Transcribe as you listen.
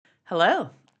Hello,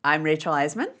 I'm Rachel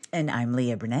Eisman, And I'm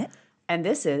Leah Burnett. and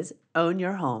this is Own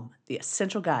Your Home, the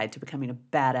essential guide to becoming a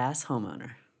badass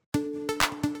homeowner.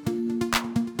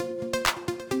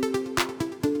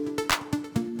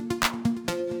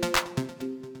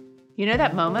 You know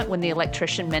that moment when the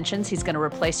electrician mentions he's going to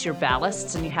replace your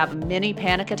ballasts and you have a mini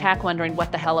panic attack wondering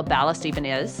what the hell a ballast even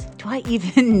is? Do I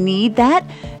even need that?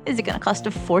 Is it going to cost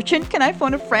a fortune? Can I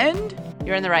phone a friend?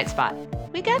 You're in the right spot.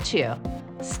 We got you.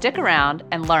 Stick around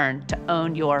and learn to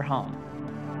own your home.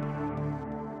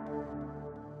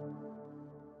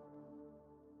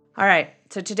 All right,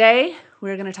 so today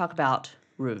we're going to talk about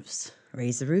roofs.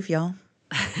 Raise the roof, y'all.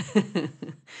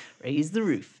 Raise the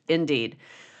roof, indeed.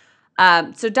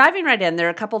 So diving right in, there are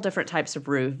a couple different types of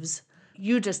roofs.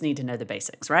 You just need to know the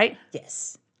basics, right?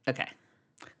 Yes. Okay,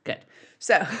 good.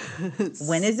 So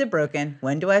When is it broken?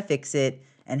 When do I fix it?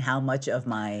 And how much of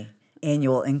my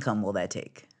annual income will that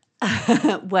take?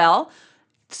 well,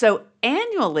 so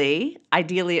annually,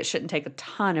 ideally, it shouldn't take a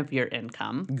ton of your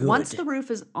income. Good. Once the roof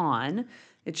is on,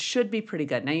 it should be pretty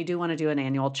good. Now, you do want to do an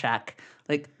annual check,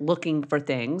 like looking for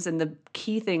things. And the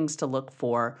key things to look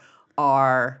for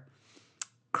are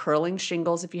curling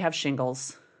shingles if you have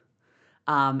shingles,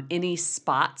 any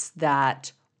spots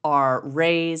that are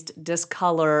raised,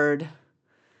 discolored,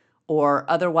 or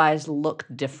otherwise look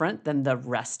different than the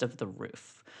rest of the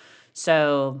roof.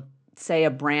 So say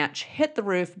a branch hit the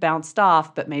roof, bounced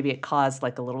off, but maybe it caused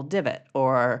like a little divot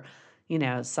or,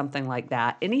 something like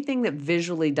that. Anything that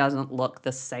visually doesn't look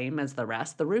the same as the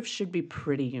rest, the roof should be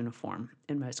pretty uniform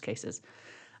in most cases.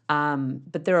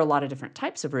 But there are a lot of different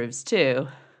types of roofs too.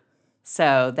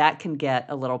 So that can get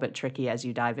a little bit tricky as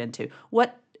you dive into.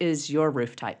 What is your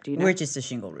roof type? Do you know? We're just a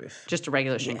shingle roof. Just a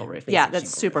regular shingle roof. basic Yeah, that's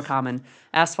shingle super roof. common.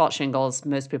 Asphalt shingles,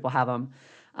 most people have them.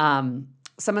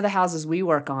 Some of the houses we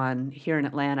work on here in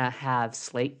Atlanta have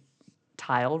slate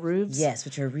tile roofs. Yes,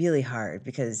 which are really hard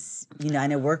because, I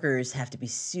know workers have to be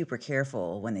super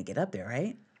careful when they get up there,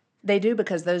 right? They do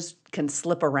because those can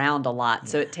slip around a lot.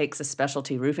 So it takes a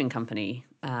specialty roofing company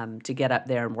to get up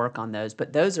there and work on those.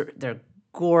 But they're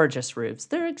gorgeous roofs.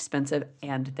 They're expensive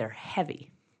and they're heavy.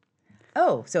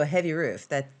 Oh, so a heavy roof.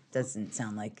 That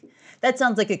sounds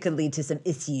like it could lead to some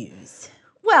issues.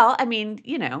 Well, I mean,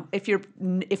 if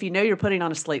you know you're putting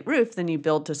on a slate roof, then you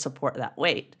build to support that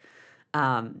weight.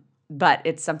 But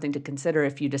it's something to consider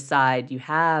if you decide you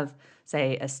have,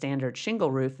 say, a standard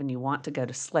shingle roof and you want to go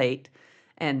to slate.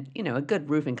 And, a good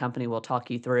roofing company will talk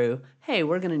you through, hey,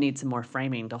 we're going to need some more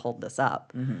framing to hold this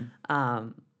up. Mm-hmm.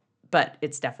 But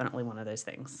it's definitely one of those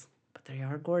things. But they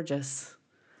are gorgeous.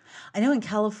 I know in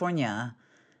California,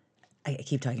 I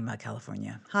keep talking about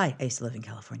California. Hi, I used to live in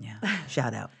California.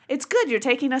 Shout out. It's good. You're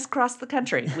taking us across the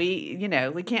country. We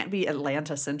can't be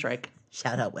Atlanta-centric.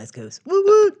 Shout out West Coast. Woo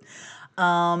woo.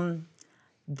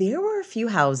 There were a few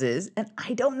houses, and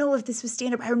I don't know if this was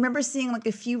standard. I remember seeing like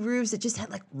a few roofs that just had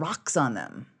like rocks on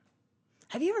them.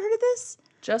 Have you ever heard of this?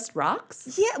 Just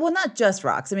rocks? Yeah, well, not just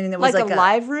rocks. I mean, it was Like like a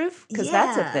live roof? Because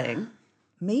that's a Yeah. thing.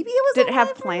 Maybe it was. Did a it have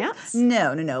live roof? plants?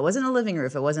 No. It wasn't a living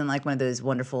roof. It wasn't like one of those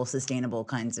wonderful, sustainable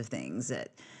kinds of things that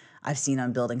I've seen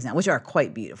on buildings now, which are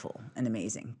quite beautiful and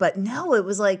amazing. But no, it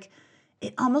was like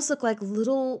it almost looked like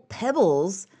little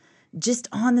pebbles just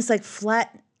on this like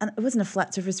flat. It wasn't a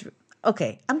flat surface.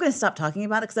 Okay, I'm going to stop talking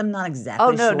about it because I'm not exactly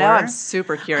Oh, no, sure. now I'm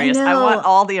super curious. I know. want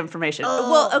all the information.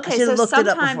 Oh, well, I okay, should so have looked it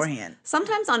up beforehand.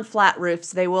 sometimes on flat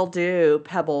roofs, they will do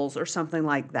pebbles or something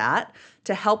like that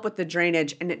to help with the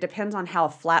drainage, and it depends on how a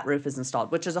flat roof is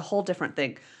installed, which is a whole different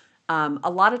thing.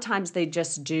 A lot of times they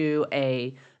just do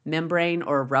a membrane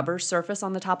or rubber surface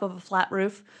on the top of a flat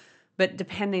roof, but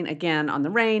depending, again, on the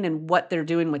rain and what they're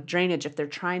doing with drainage, if they're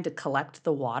trying to collect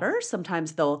the water,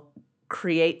 sometimes they'll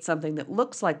create something that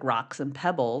looks like rocks and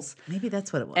pebbles. Maybe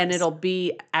that's what it was. And it'll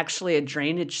be actually a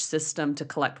drainage system to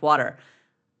collect water.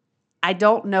 I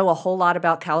don't know a whole lot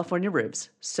about California roofs,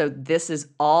 so this is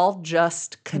all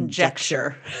just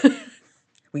conjecture.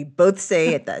 We both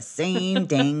say at the same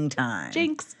dang time.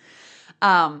 Jinx.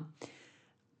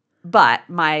 But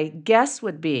my guess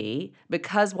would be,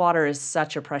 because water is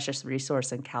such a precious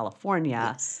resource in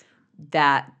California, Yes.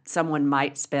 that someone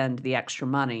might spend the extra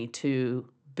money to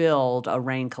build a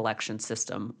rain collection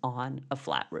system on a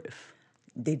flat roof.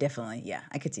 They definitely, yeah,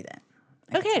 I could see that.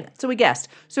 Okay, so we guessed.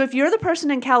 So if you're the person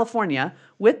in California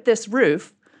with this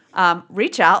roof,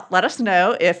 reach out. Let us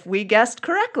know if we guessed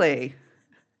correctly.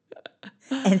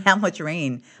 And how much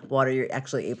rain water you're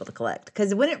actually able to collect.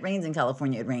 Because when it rains in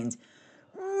California, it rains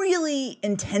really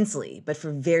intensely, but for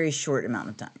a very short amount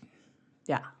of time.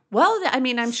 Yeah. Well, I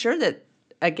mean, I'm sure that,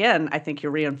 again, I think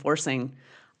you're reinforcing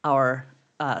our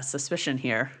suspicion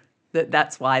here that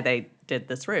that's why they did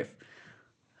this roof.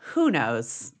 Who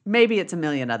knows? Maybe it's a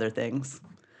million other things.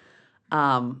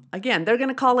 Again, they're going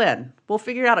to call in. We'll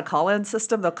figure out a call-in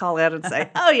system. They'll call in and say,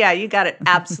 "Oh yeah, you got it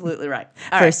absolutely right."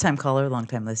 All right. First time caller, long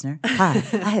time listener. Hi,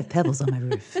 I have pebbles on my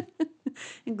roof.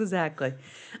 Exactly.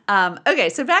 Okay,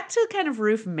 so back to kind of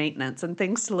roof maintenance and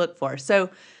things to look for. So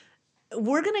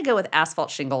we're going to go with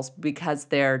asphalt shingles because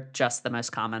they're just the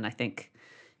most common. I think,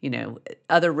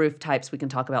 other roof types we can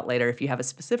talk about later. If you have a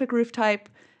specific roof type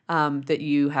that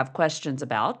you have questions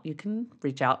about, you can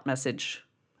reach out, message.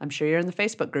 I'm sure you're in the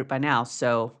Facebook group by now,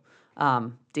 so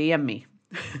DM me.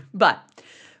 But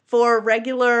for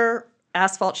regular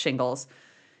asphalt shingles,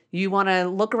 you want to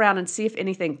look around and see if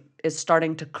anything is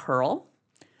starting to curl.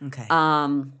 Okay.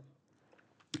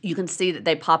 You can see that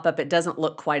they pop up. It doesn't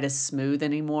look quite as smooth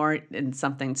anymore, and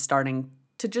something's starting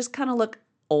to just kind of look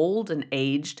old and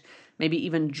aged, maybe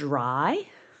even dry,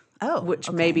 which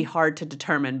may be hard to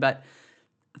determine, but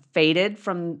faded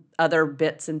from other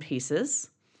bits and pieces.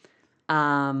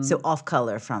 So off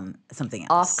color from something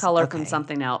else. Off color from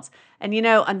something else. And,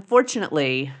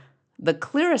 unfortunately, the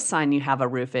clearest sign you have a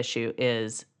roof issue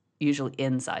is usually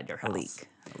inside your house. A leak.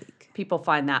 People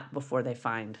find that before they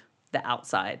find the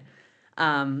outside.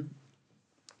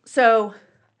 So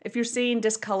if you're seeing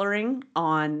discoloring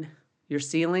on your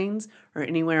ceilings or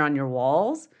anywhere on your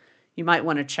walls, you might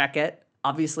want to check it.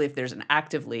 Obviously, if there's an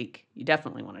active leak, you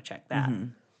definitely want to check that. Mm-hmm.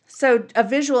 So a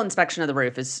visual inspection of the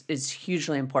roof is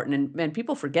hugely important, and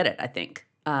people forget it, I think,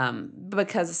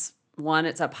 because, one,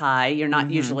 it's up high. You're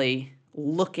not usually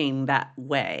looking that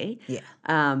way. Yeah.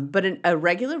 But a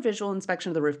regular visual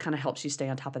inspection of the roof kind of helps you stay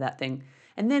on top of that thing.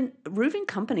 And then roofing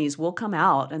companies will come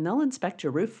out and they'll inspect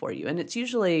your roof for you. And it's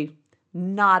usually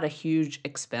not a huge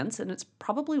expense, and it's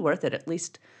probably worth it at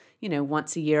least,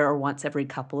 once a year or once every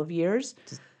couple of years.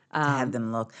 To have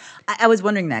them look. I was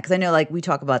wondering that because I know, we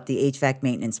talk about the HVAC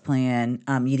maintenance plan.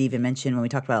 You'd even mentioned when we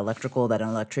talked about electrical that an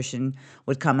electrician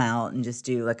would come out and just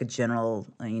do a general,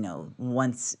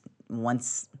 once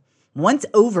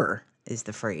over is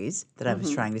the phrase that I was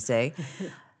trying to say.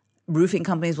 Roofing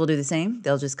companies will do the same.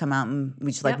 They'll just come out and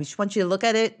we just want you to look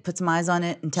at it, put some eyes on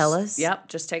it, and tell us. Yep,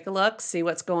 just take a look, see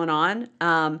what's going on.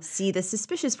 See, the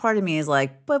suspicious part of me is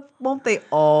but won't they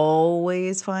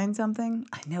always find something?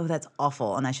 I know that's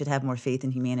awful, and I should have more faith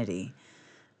in humanity.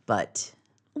 But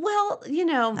well,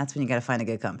 that's when you got to find a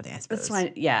good company, I suppose. That's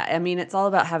fine. Yeah, I mean, it's all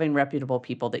about having reputable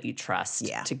people that you trust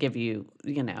to give you,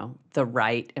 the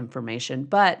right information.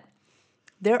 But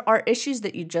there are issues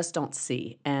that you just don't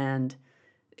see, and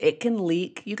it can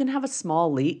leak. You can have a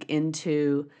small leak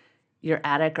into your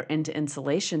attic or into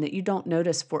insulation that you don't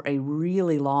notice for a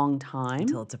really long time.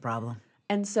 Until it's a problem.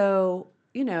 And so,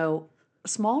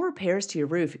 small repairs to your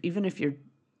roof, even if you're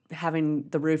having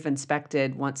the roof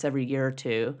inspected once every year or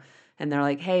two, and they're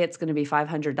like, hey, it's going to be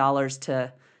 $500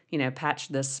 to, patch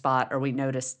this spot, or we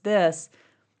noticed this,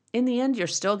 in the end, you're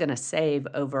still going to save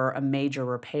over a major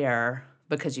repair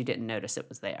because you didn't notice it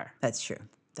was there. That's true.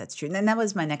 That's true. And that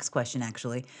was my next question,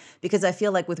 actually, because I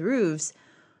feel like with roofs,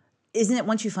 isn't it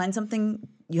once you find something,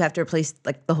 you have to replace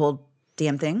the whole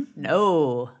damn thing?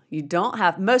 No, you don't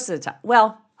have most of the time.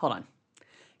 Well, hold on.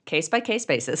 Case by case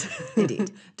basis.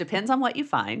 Indeed. Depends on what you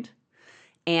find.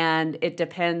 And it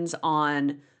depends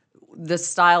on the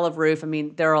style of roof. I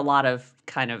mean, there are a lot of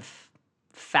kind of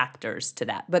factors to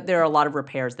that, but there are a lot of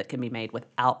repairs that can be made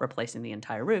without replacing the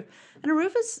entire roof. And a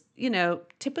roof is,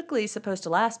 typically supposed to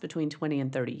last between 20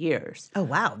 and 30 years. Oh,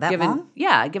 wow. That long?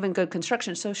 Yeah, given good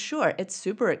construction. So sure, it's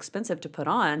super expensive to put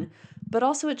on, but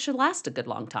also it should last a good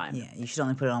long time. Yeah, you should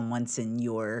only put it on once in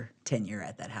your tenure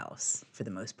at that house, for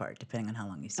the most part, depending on how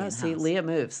long you stay in the house. Leah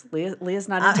moves. Leah's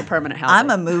not into permanent housing. I'm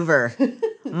a mover.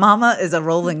 Mama is a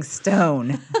rolling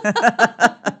stone.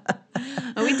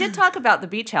 We did talk about the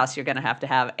beach house you're going to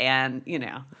have, and,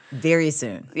 Very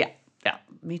soon. Yeah,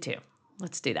 me too.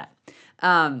 Let's do that.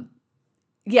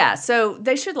 Yeah, so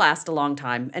they should last a long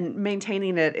time, and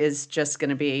maintaining it is just going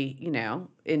to be,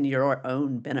 in your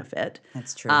own benefit.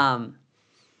 That's true.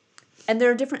 And there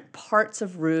are different parts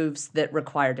of roofs that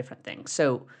require different things.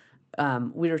 So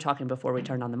we were talking before we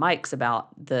turned on the mics about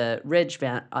the ridge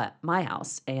vent at my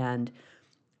house, and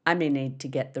I may need to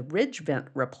get the ridge vent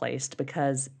replaced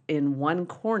because in one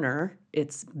corner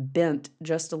it's bent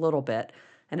just a little bit,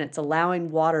 and it's allowing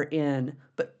water in,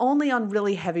 but only on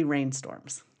really heavy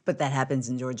rainstorms. But that happens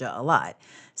in Georgia a lot,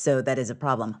 so that is a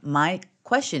problem. My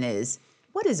question is,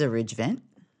 what is a ridge vent?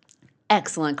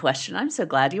 Excellent question. I'm so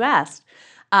glad you asked.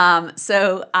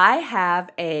 So I have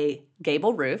a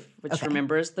gable roof, which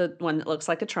remember is the one that looks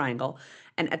like a triangle,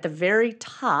 and at the very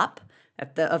top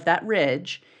of that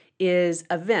ridge is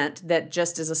a vent that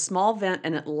just is a small vent,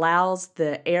 and it allows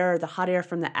the hot air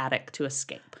from the attic to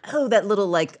escape. Oh, that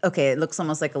little it looks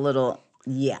almost like a little.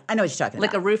 Yeah, I know what you're talking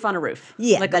Like a about. roof on a roof.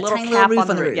 Yeah, like that a little tiny cap little roof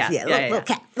on the roof. Yeah, yeah, little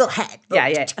cap, little hat.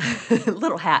 Yeah.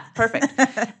 Little hat. Perfect.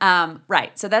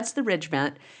 Right. So that's the ridge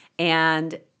vent.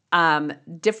 And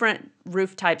different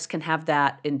roof types can have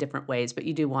that in different ways, but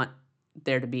you do want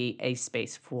there to be a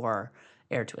space for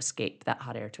air to escape, that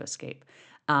hot air to escape.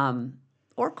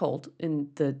 Or cold in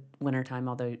the wintertime,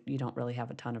 although you don't really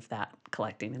have a ton of that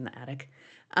collecting in the attic.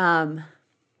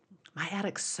 My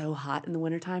attic's so hot in the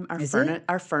wintertime.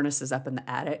 Our furnace is up in the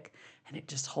attic, and it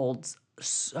just holds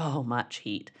so much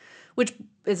heat, which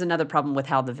is another problem with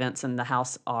how the vents in the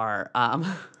house are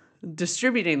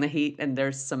distributing the heat, and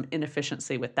there's some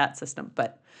inefficiency with that system.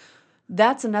 But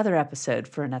that's another episode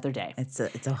for another day. It's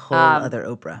a whole other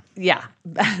Oprah. Yeah,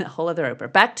 a whole other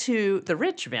Oprah. Back to the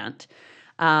ridge vent.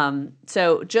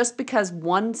 So just because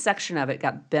one section of it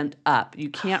got bent up, you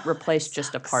can't replace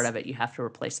just a part of it. You have to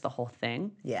replace the whole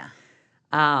thing. Yeah.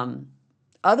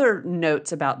 Other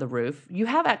notes about the roof, you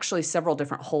have actually several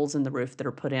different holes in the roof that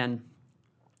are put in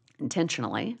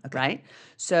intentionally, right?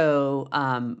 So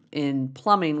in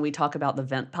plumbing, we talk about the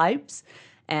vent pipes,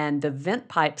 and the vent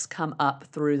pipes come up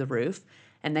through the roof,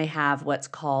 and they have what's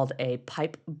called a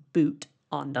pipe boot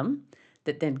on them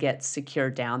that then gets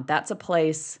secured down. That's a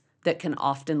place that can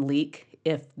often leak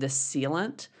if the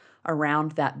sealant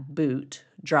around that boot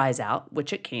dries out,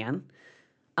 which it can.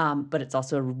 But it's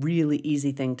also a really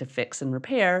easy thing to fix and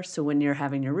repair. So when you're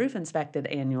having your roof inspected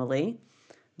annually,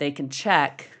 they can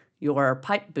check your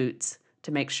pipe boots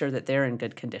to make sure that they're in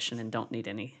good condition and don't need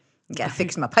any. Got to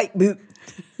fix my pipe boot.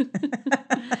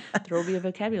 There will be a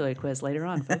vocabulary quiz later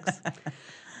on, folks.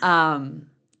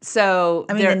 So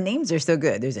I mean, the names are so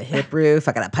good. There's a hip roof.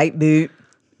 I got a pipe boot.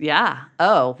 Yeah.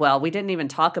 Oh, well, we didn't even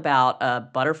talk about a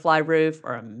butterfly roof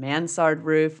or a mansard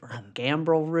roof or a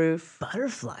gambrel roof.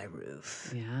 Butterfly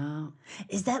roof. Yeah.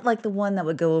 Is that like the one that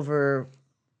would go over,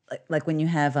 like when you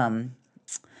have I'm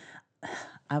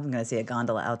going to say a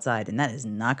gondola outside, and that is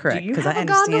not correct because I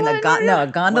understand a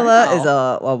gondola is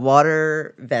a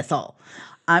water vessel.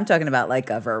 I'm talking about like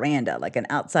a veranda, like an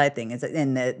outside thing. It's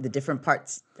in the different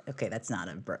parts. Okay, that's not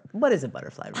what is a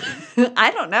butterfly roof?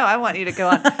 I don't know. I want you to go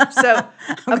on. So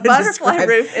a butterfly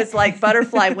roof is like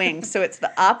butterfly wings. So it's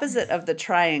the opposite of the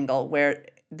triangle where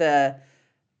the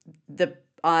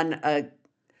on a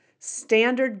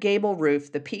standard gable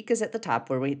roof, the peak is at the top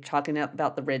where we're talking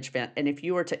about the ridge vent. And if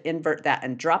you were to invert that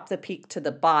and drop the peak to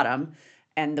the bottom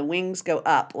and the wings go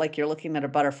up like you're looking at a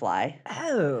butterfly.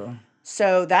 Oh.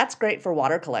 So that's great for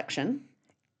water collection.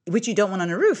 Which you don't want on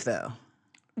a roof, though.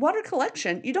 Water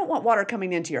collection, you don't want water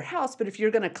coming into your house, but if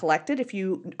you're going to collect it, if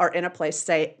you are in a place,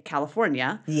 say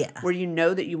California, where you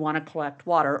know that you want to collect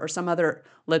water, or some other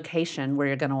location where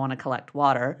you're going to want to collect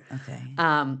water,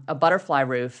 a butterfly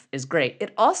roof is great.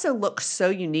 It also looks so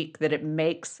unique that it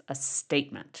makes a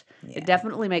statement. Yeah. It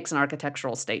definitely makes an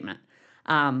architectural statement.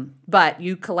 But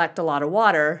you collect a lot of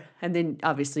water, and then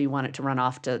obviously you want it to run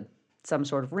off to some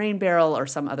sort of rain barrel or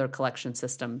some other collection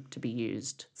system to be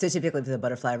used. So typically with a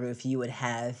butterfly roof, you would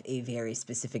have a very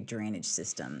specific drainage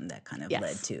system that kind of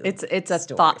led to it's a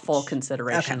storage. Thoughtful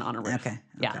consideration on a roof. Okay.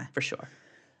 Yeah, for sure.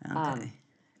 Okay.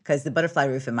 Because the butterfly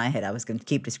roof in my head, I was going to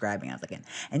keep describing. I was like,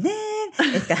 and then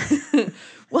it's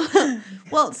got...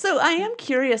 well, so I am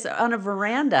curious, on a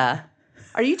veranda,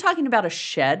 are you talking about a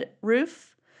shed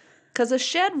roof? Because a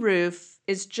shed roof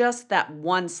is just that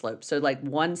one slope, so like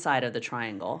one side of the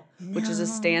triangle, which is a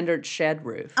standard shed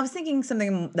roof. I was thinking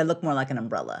something that looked more like an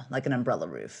umbrella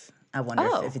roof. I wonder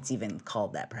if it's even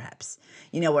called that, perhaps.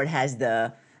 You know, where it has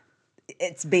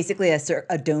it's basically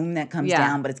a dome that comes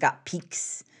down, but it's got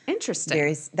peaks.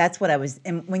 Interesting. That's what I was,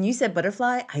 and when you said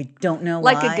butterfly, I don't know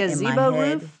why. Like a gazebo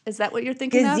roof? Is that what you're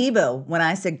thinking of? Gazebo. When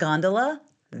I said gondola,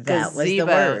 that was the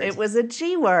word. It was a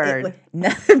G word.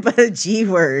 Nothing but a G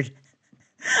word.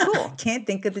 Cool. Can't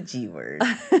think of the G word.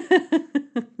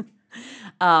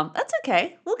 That's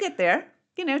okay. We'll get there.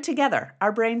 You know, together.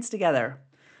 Our brains together.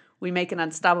 We make an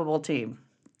unstoppable team.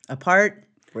 Apart,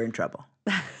 we're in trouble.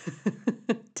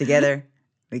 Together,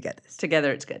 we got this.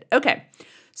 Together, it's good. Okay.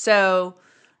 So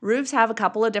roofs have a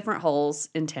couple of different holes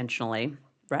intentionally,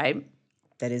 right?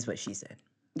 That is what she said.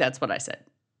 That's what I said.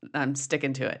 I'm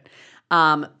sticking to it.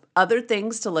 Other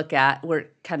things to look at, we're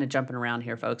kind of jumping around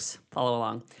here, folks. Follow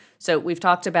along. So we've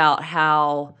talked about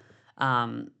how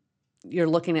you're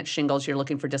looking at shingles, you're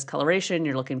looking for discoloration,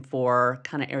 you're looking for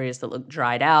kind of areas that look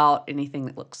dried out, anything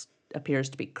that appears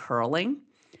to be curling.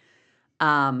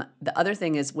 The other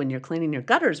thing is when you're cleaning your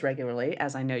gutters regularly,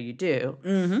 as I know you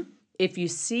do, if you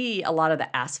see a lot of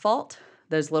the asphalt,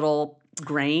 those little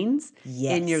grains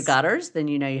in your gutters, then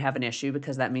you know you have an issue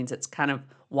because that means it's kind of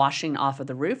washing off of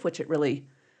the roof, which it really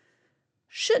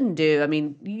shouldn't do. I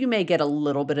mean, you may get a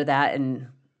little bit of that in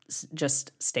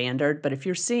just standard, but if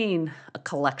you're seeing a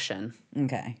collection,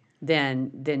 Okay.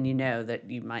 then you know that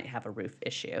you might have a roof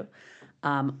issue.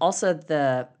 Also,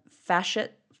 the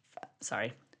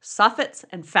soffits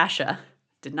and fascia,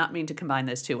 did not mean to combine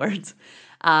those two words,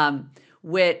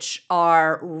 which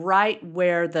are right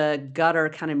where the gutter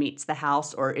kind of meets the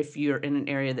house, or if you're in an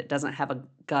area that doesn't have a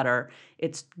gutter,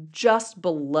 it's just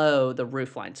below the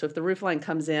roof line. So if the roof line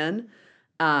comes in,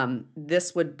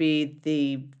 this would be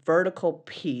the vertical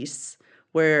piece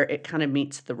where it kind of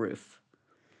meets the roof.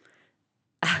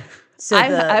 So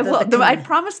I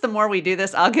promise the more we do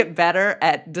this, I'll get better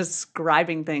at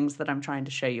describing things that I'm trying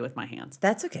to show you with my hands.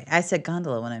 That's okay. I said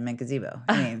gondola when I meant gazebo.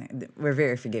 I mean, we're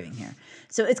very forgiving here.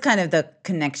 So it's kind of the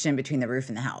connection between the roof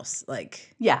and the house,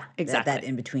 like Yeah, exactly. that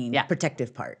in between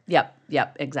protective part.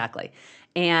 Yep, exactly.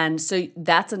 And so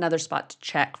that's another spot to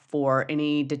check for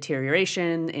any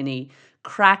deterioration, any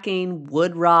cracking,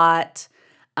 wood rot,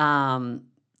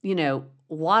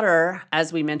 water,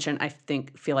 as we mentioned, I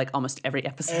feel like almost every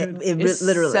episode is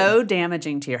literally so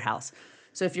damaging to your house.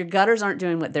 So if your gutters aren't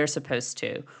doing what they're supposed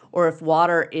to, or if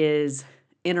water is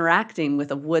interacting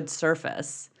with a wood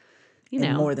surface,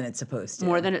 more than it's supposed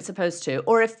to.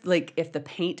 Or if the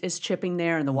paint is chipping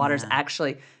there and the water's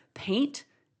actually paint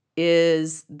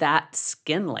is that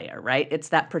skin layer, right? It's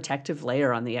that protective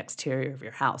layer on the exterior of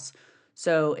your house.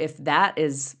 So if that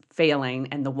is failing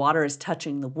and the water is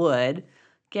touching the wood,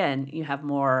 again, you have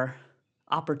more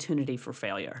opportunity for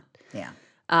failure. Yeah.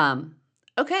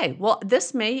 Okay, well,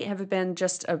 this may have been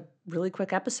just a really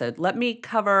quick episode. Let me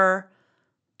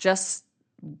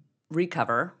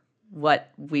recover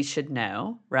what we should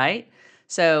know, right?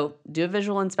 So do a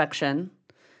visual inspection.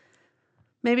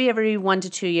 Maybe every 1 to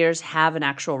 2 years, have an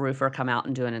actual roofer come out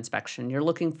and do an inspection. You're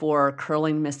looking for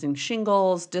curling, missing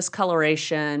shingles,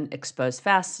 discoloration, exposed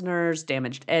fasteners,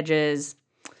 damaged edges,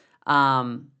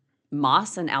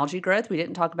 moss and algae growth. We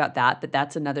didn't talk about that, but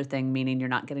that's another thing, meaning you're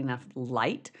not getting enough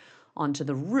light onto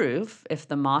the roof if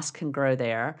the moss can grow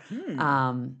there.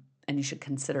 And you should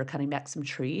consider cutting back some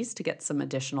trees to get some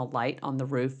additional light on the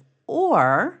roof,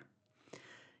 or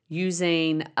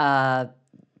using a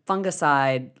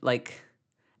fungicide like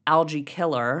algae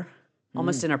killer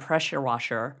almost in a pressure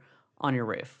washer on your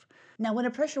roof. Now, when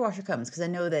a pressure washer comes, because I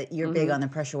know that you're big on the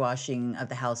pressure washing of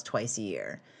the house twice a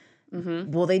year,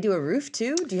 will they do a roof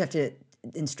too? Do you have to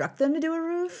instruct them to do a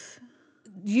roof?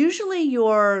 Usually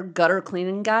your gutter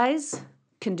cleaning guys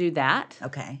can do that.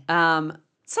 Okay.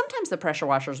 Sometimes the pressure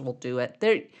washers will do it.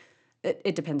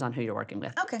 It depends on who you're working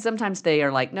with. Okay. Sometimes they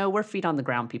are like, no, we're feet on the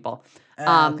ground people.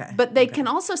 Okay. But they can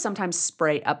also sometimes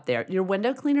spray up there. Your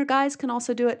window cleaner guys can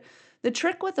also do it. The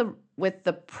trick with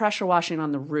the pressure washing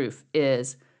on the roof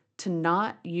is to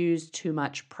not use too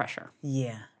much pressure.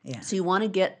 Yeah. So you want to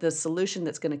get the solution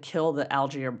that's going to kill the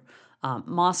algae or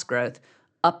moss growth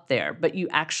up there, but you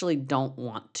actually don't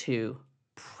want to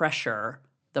pressure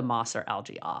the moss or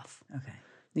algae off. Okay.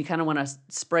 You kind of want to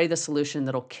spray the solution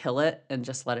that'll kill it and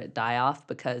just let it die off,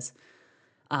 because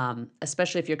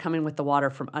especially if you're coming with the water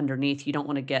from underneath, you don't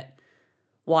want to get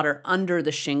water under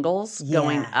the shingles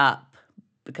going up,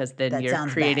 because then you're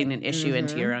creating an issue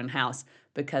into your own house,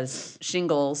 because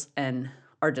shingles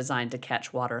are designed to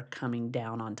catch water coming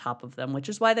down on top of them, which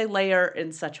is why they layer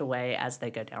in such a way as they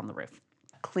go down the roof.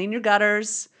 Clean your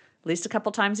gutters at least a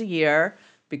couple times a year,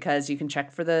 because you can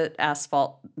check for the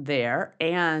asphalt there,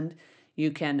 and you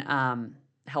can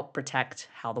help protect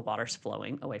how the water's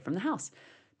flowing away from the house.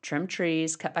 Trim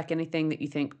trees, cut back anything that you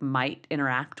think might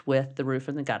interact with the roof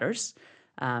and the gutters.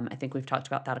 I think we've talked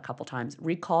about that a couple times.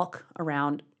 Recalk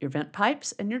around your vent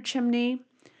pipes and your chimney.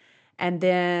 And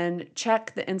then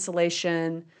check the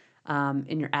insulation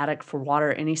in your attic for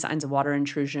water, any signs of water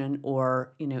intrusion,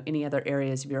 or any other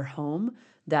areas of your home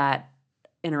that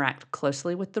interact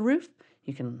closely with the roof.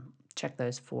 You can check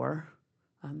those for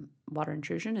water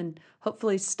intrusion and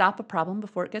hopefully stop a problem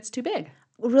before it gets too big.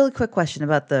 A really quick question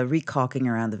about the recalking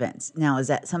around the vents. Now, is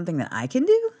that something that I can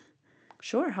do?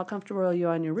 Sure. How comfortable are you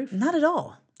on your roof? Not at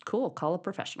all. Cool. Call a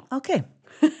professional. Okay.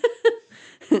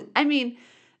 I mean,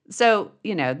 so,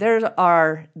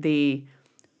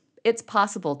 it's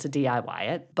possible to DIY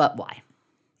it, but why?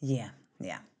 Yeah.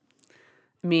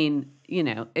 I mean,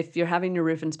 if you're having your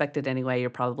roof inspected anyway,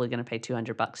 you're probably going to pay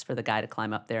 $200 for the guy to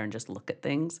climb up there and just look at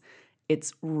things.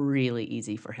 It's really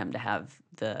easy for him to have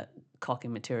the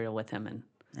caulking material with him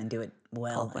and do it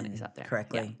well when he's up there.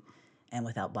 Correctly, and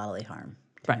without bodily harm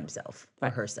to himself or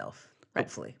herself,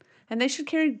 hopefully. And they should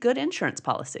carry good insurance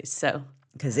policies. So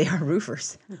because they are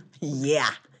roofers. Yeah,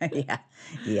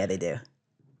 they do.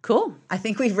 Cool. I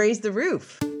think we've raised the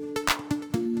roof.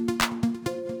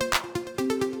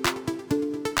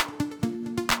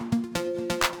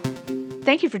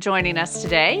 Thank you for joining us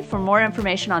today. For more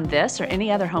information on this or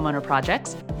any other homeowner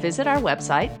projects, visit our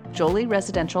website,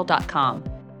 jolieresidential.com.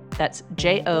 That's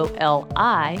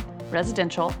JOLI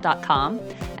residential.com,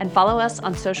 and follow us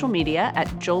on social media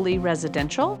at Jolie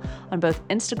Residential on both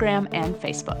Instagram and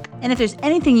Facebook. And if there's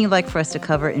anything you'd like for us to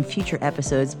cover in future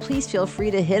episodes, please feel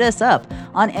free to hit us up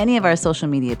on any of our social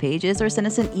media pages or send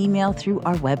us an email through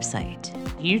our website.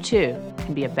 You too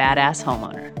can be a badass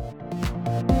homeowner.